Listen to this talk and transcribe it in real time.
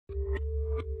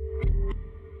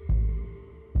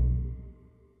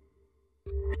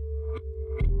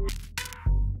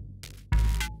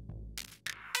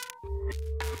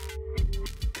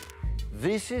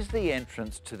This is the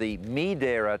entrance to the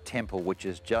Mildera Temple, which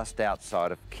is just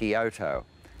outside of Kyoto.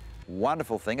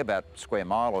 Wonderful thing, about a square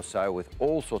mile or so, with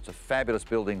all sorts of fabulous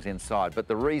buildings inside. But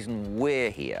the reason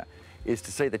we're here is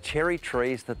to see the cherry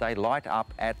trees that they light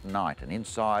up at night. And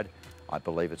inside, I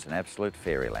believe it's an absolute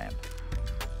fairyland.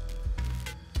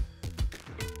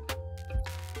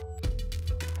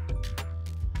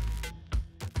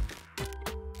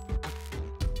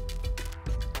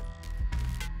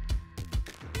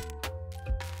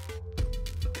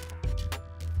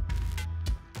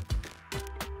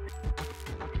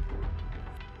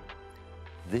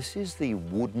 This is the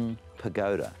wooden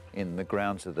pagoda in the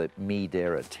grounds of the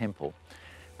Mildera Temple.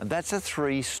 And that's a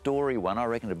three-storey one. I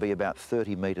reckon to be about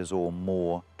 30 metres or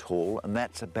more tall, and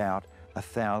that's about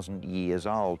 1,000 years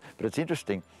old. But it's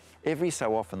interesting, every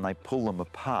so often they pull them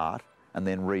apart and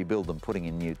then rebuild them, putting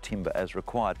in new timber as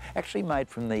required. Actually made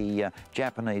from the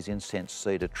Japanese incense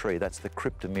cedar tree. That's the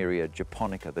Cryptomeria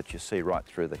japonica that you see right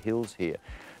through the hills here.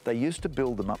 They used to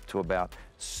build them up to about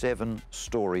 7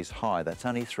 stories high. That's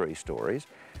only 3 stories.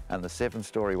 And the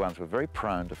 7-storey ones were very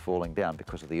prone to falling down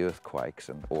because of the earthquakes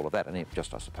and all of that, and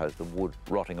just, I suppose, the wood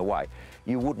rotting away.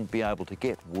 You wouldn't be able to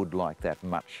get wood like that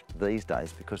much these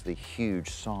days because of the huge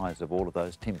size of all of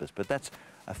those timbers. But that's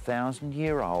a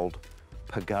 1,000-year-old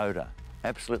pagoda.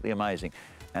 Absolutely amazing.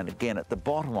 And again, at the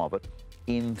bottom of it,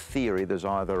 in theory, there's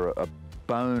either a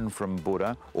bone from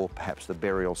Buddha or perhaps the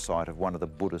burial site of one of the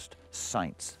Buddhist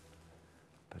saints.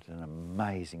 But an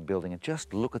amazing building, and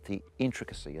just look at the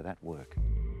intricacy of that work.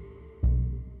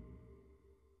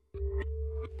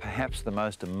 Perhaps the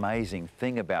most amazing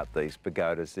thing about these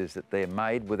pagodas is that they're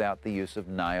made without the use of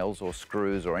nails or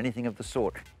screws or anything of the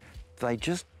sort. They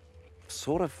just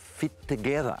sort of fit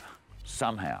together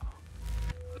somehow.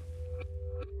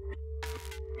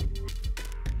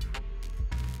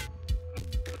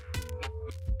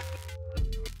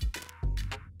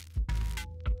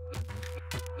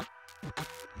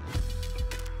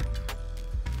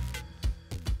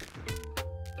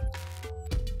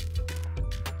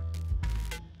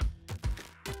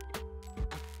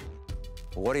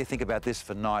 What do you think about this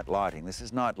for night lighting? This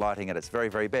is night lighting at its very,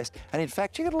 very best. And in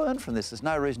fact, you can learn from this. There's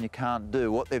no reason you can't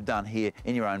do what they've done here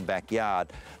in your own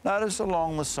backyard. Notice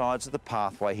along the sides of the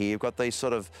pathway here, you've got these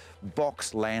sort of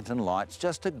box lantern lights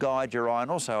just to guide your eye,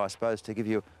 and also, I suppose, to give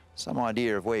you some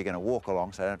idea of where you're going to walk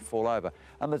along so you don't fall over.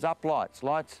 And there's up lights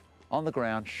on the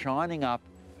ground shining up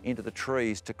into the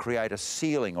trees to create a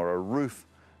ceiling or a roof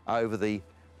over the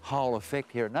whole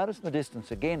effect here. Notice in the distance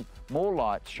again, more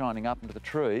lights shining up into the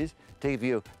trees to give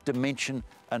you dimension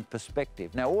and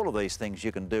perspective. Now, all of these things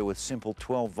you can do with simple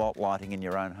 12-volt lighting in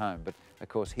your own home, but of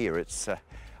course here it's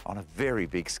on a very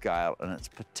big scale, and it's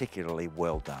particularly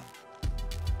well done.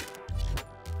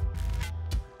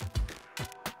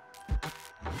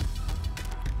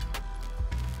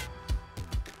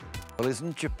 Well,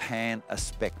 isn't Japan a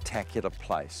spectacular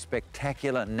place?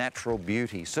 Spectacular natural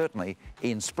beauty, certainly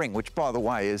in spring, which, by the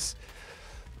way, is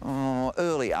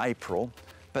early April,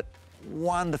 but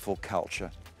wonderful culture,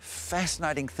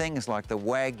 fascinating things like the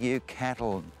Wagyu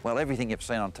cattle, well, everything you've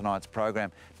seen on tonight's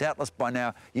program. Doubtless by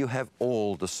now you have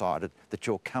all decided that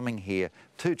you're coming here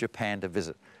to Japan to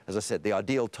visit. As I said, the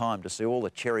ideal time to see all the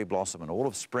cherry blossom and all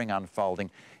of spring unfolding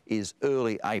is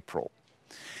early April.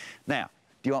 Now,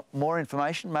 do you want more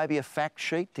information, maybe a fact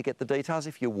sheet to get the details?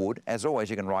 If you would, as always,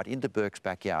 you can write into Burke's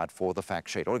Backyard for the fact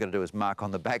sheet. All you've got to do is mark on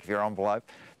the back of your envelope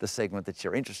the segment that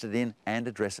you're interested in and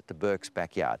address it to Burke's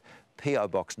Backyard. P.O.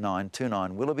 Box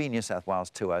 929, Willoughby, New South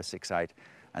Wales 2068.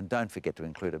 And don't forget to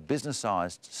include a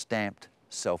business-sized, stamped,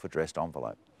 self-addressed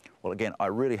envelope. Well, again, I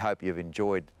really hope you've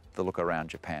enjoyed the look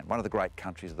around Japan, one of the great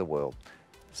countries of the world.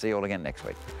 See you all again next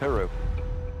week. Hooroo.